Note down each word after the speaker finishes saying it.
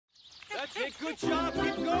That's it. Good job.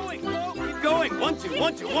 Keep going. Go. Keep going. 1, 2,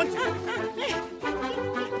 1, 2, 1, 2. 1,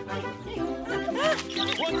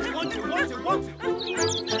 2, 1, 2, 1, 2, 1, 2.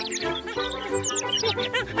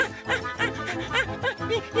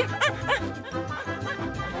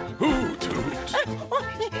 Hoot, hoot.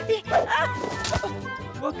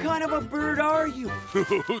 What kind of a bird are you?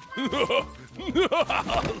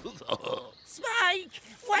 Spike,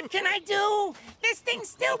 what can I do? This thing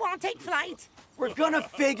still won't take flight. We're gonna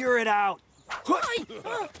figure it out.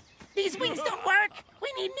 These wings don't work.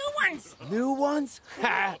 We need new ones. New ones?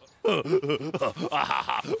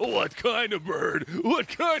 What kind of bird? What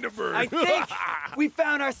kind of bird? I think we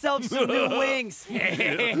found ourselves some new wings.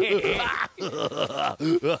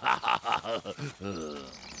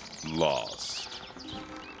 Lost.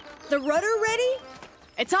 The rudder ready?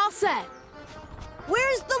 It's all set.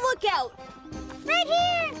 Where's the lookout? Right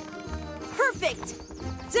here! Perfect!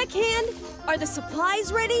 Deckhand, are the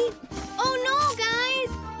supplies ready? Oh no, guys!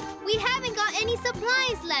 We haven't got any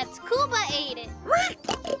supplies left. Kuba ate it.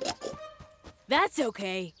 That's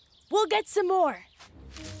okay. We'll get some more.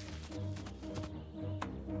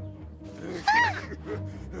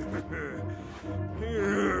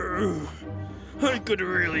 I could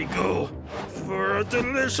really go for a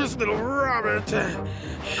delicious little rabbit.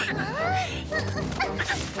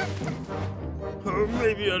 Or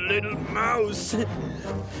maybe a little mouse.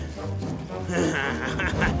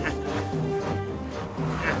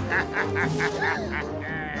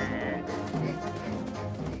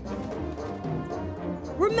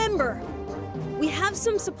 Remember, we have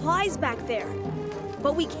some supplies back there.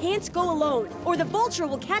 But we can't go alone, or the vulture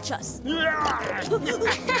will catch us.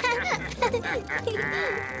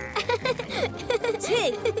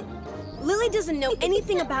 Tig, Lily doesn't know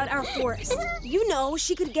anything about our forest. You know,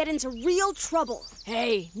 she could get into real trouble.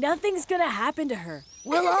 Hey, nothing's gonna happen to her.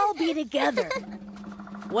 We'll all be together.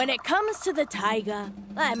 When it comes to the taiga,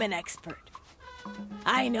 I'm an expert.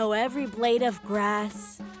 I know every blade of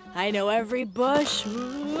grass. I know every bush.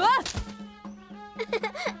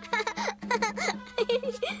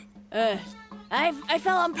 I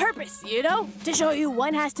fell on purpose, you know, to show you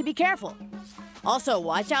one has to be careful. Also,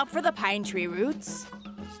 watch out for the pine tree roots.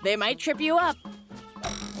 They might trip you up.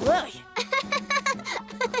 Look.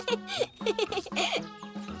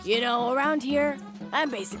 You know, around here, I'm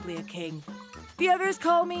basically a king. The others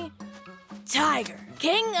call me Tiger,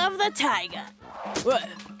 King of the Taiga.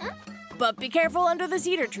 But be careful under the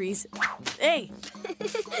cedar trees. Hey.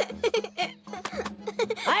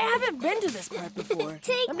 I haven't been to this part before.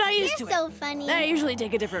 I'm not used to it. You're so funny. I usually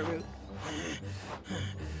take a different route.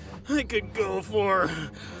 I could go for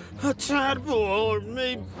a tadpole or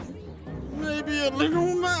maybe a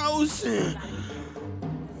little mouse.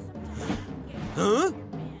 Huh?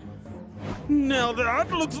 Now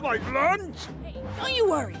that looks like lunch. Hey, don't you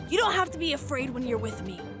worry. You don't have to be afraid when you're with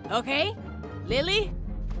me, okay? Lily?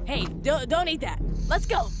 Hey, don't eat that. Let's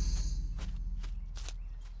go.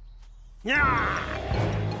 Yeah.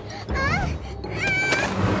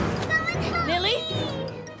 Lily?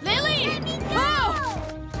 Lily! Oh!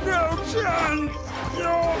 No chance!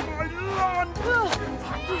 You're my lunch!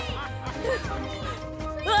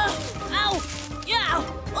 Ow! Yeah!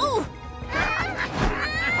 Oh!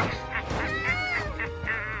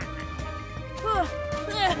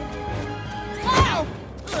 Ow!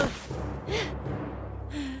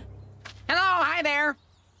 Hello, hi there.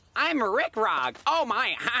 I'm Rick Rog. Oh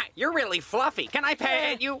my, you're really fluffy. Can I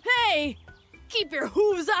pet you? Hey! Keep your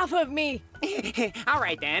hooves off of me! All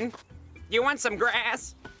right then. You want some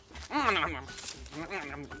grass?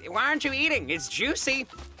 Why aren't you eating? It's juicy.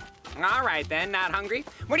 All right then, not hungry.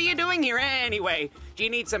 What are you doing here anyway? Do you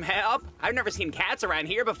need some help? I've never seen cats around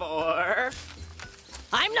here before.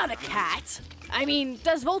 I'm not a cat. I mean,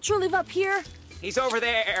 does Vulture live up here? He's over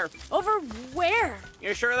there. Over where?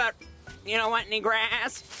 You sure that you don't want any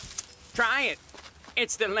grass? Try it.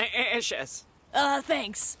 It's delicious.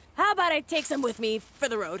 Thanks. How about I take some with me for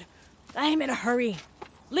the road? I'm in a hurry.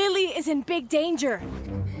 Lily is in big danger.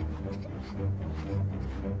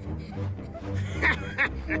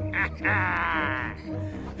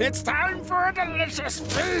 It's time for a delicious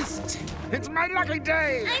feast. It's my lucky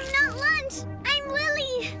day. I'm not lunch. I'm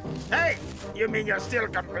Lily. Hey, you mean you're still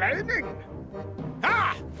complaining?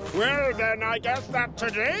 Ah, well then I guess that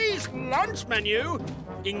today's lunch menu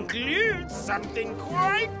includes something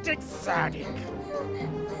quite exotic.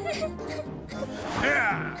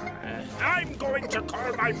 I'm going to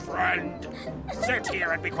call my friend. Sit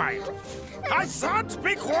here and be quiet. I said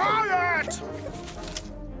be quiet!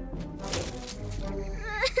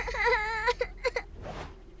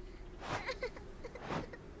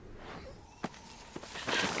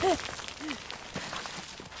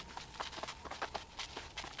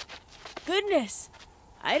 Goodness,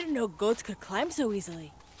 I didn't know goats could climb so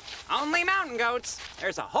easily. Only mountain goats.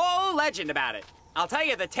 There's a whole legend about it. I'll tell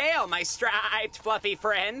you the tale, my striped, fluffy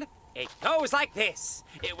friend. It goes like this.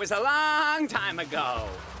 It was a long time ago.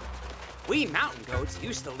 We mountain goats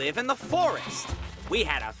used to live in the forest. We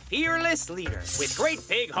had a fearless leader with great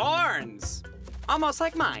big horns, almost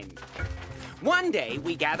like mine. One day,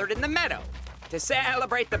 we gathered in the meadow to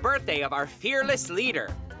celebrate the birthday of our fearless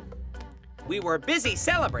leader. We were busy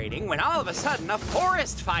celebrating when all of a sudden a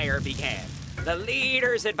forest fire began. The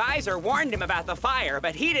leader's advisor warned him about the fire,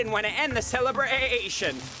 but he didn't want to end the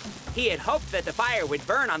celebration. He had hoped that the fire would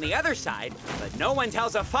burn on the other side, but no one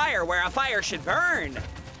tells a fire where a fire should burn.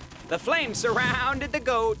 The flames surrounded the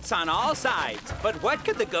goats on all sides, but what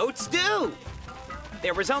could the goats do?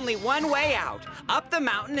 There was only one way out, up the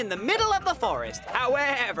mountain in the middle of the forest.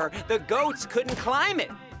 However, the goats couldn't climb it.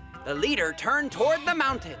 The leader turned toward the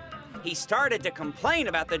mountain. He started to complain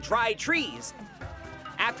about the dry trees.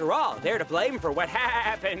 After all, they're to blame for what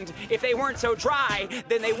happened. If they weren't so dry,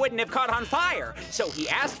 then they wouldn't have caught on fire. So he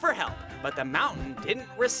asked for help, but the mountain didn't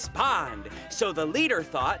respond. So the leader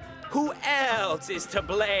thought, who else is to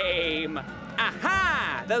blame?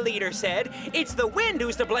 Aha, the leader said. It's the wind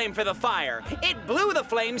who's to blame for the fire. It blew the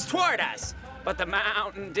flames toward us. But the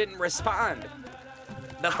mountain didn't respond.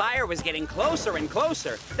 The fire was getting closer and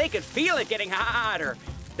closer. They could feel it getting hotter.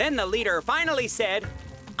 Then the leader finally said,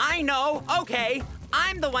 I know, okay.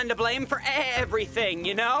 I'm the one to blame for everything,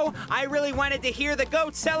 you know? I really wanted to hear the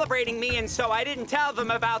goats celebrating me, and so I didn't tell them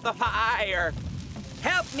about the fire.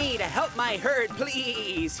 Help me to help my herd,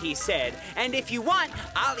 please, he said. And if you want,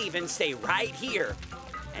 I'll even stay right here.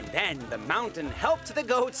 And then the mountain helped the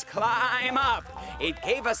goats climb up. It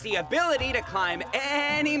gave us the ability to climb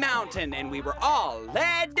any mountain, and we were all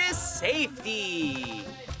led to safety.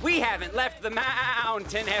 We haven't left the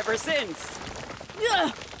mountain ever since.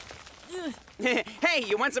 Hey,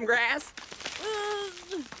 you want some grass?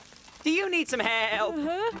 Do you need some help?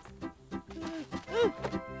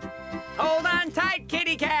 Hold on tight,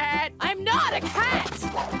 kitty cat. I'm not a cat!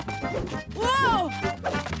 Whoa!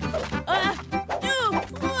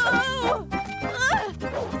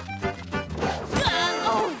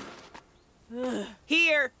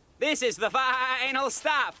 Here, this is the final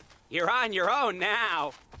stop. You're on your own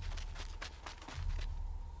now.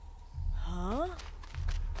 Huh?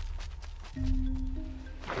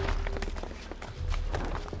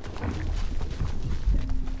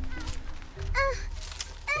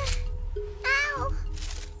 Ow!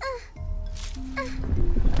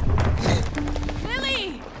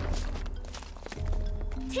 Lily!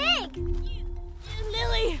 Tig!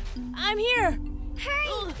 Lily, I'm here.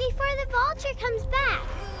 Hurry, before the vulture comes back.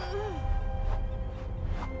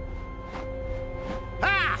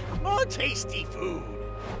 Ah! More tasty food!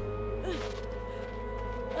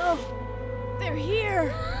 Oh, they're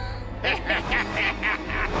here.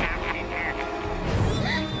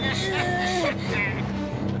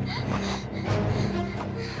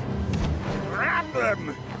 Grab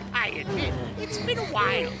them! I admit, it's been a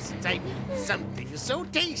while since I've eaten something so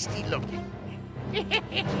tasty looking.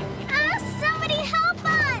 Oh, somebody help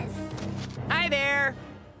us! Hi there.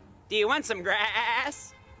 Do you want some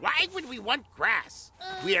grass? Why would we want grass?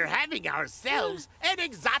 We're having ourselves an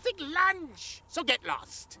exotic lunch, so get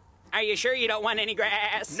lost. Are you sure you don't want any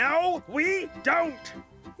grass? No, we don't.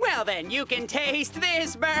 Well, then you can taste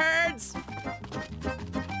this, birds.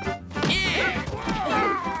 Yeah.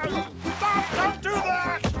 Stop! Don't do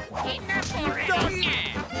that! Enough already.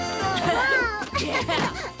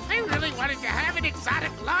 I really wanted to have an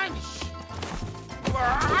exotic lunch.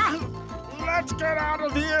 Let's get out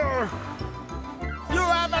of here. You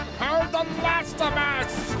haven't heard the last of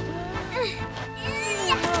us.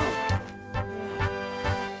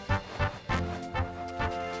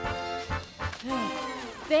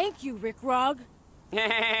 Thank you, Rick Rog.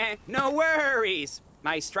 No worries,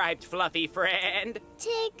 my striped fluffy friend.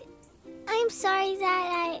 Tig, I'm sorry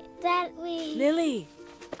that we... Lily,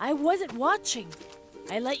 I wasn't watching.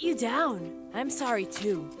 I let you down. I'm sorry,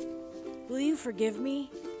 too. Will you forgive me?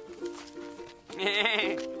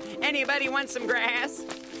 Anybody want some grass?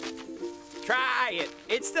 Try it.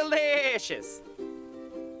 It's delicious.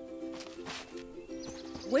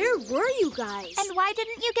 Where were you guys? And why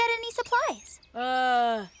didn't you get any supplies? It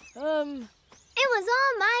was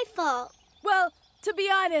all my fault. Well, to be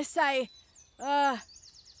honest,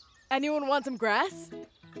 anyone want some grass?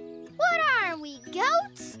 What are we,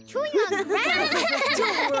 goats? Chewing on grass?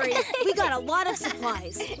 Don't worry, we got a lot of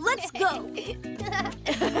supplies. Let's go. To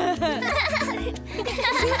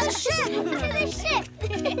the ship! To the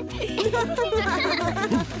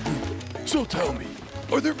ship! So tell me,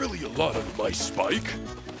 are there really a lot of my spike?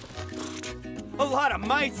 A lot of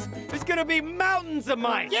mice. There's gonna be mountains of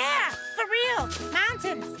mice. Yeah, for real.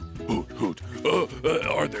 Mountains. Hoot, hoot.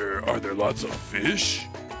 Are there lots of fish?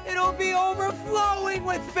 It'll be overflowing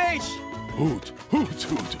with fish. Hoot, hoot,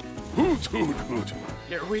 hoot. Hoot, hoot, hoot.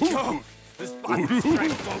 Here we go. The spots and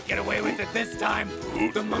stripes won't get away with it this time.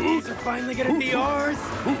 The monkeys are finally gonna be ours.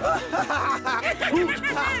 The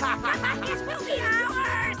monkeys will be ours.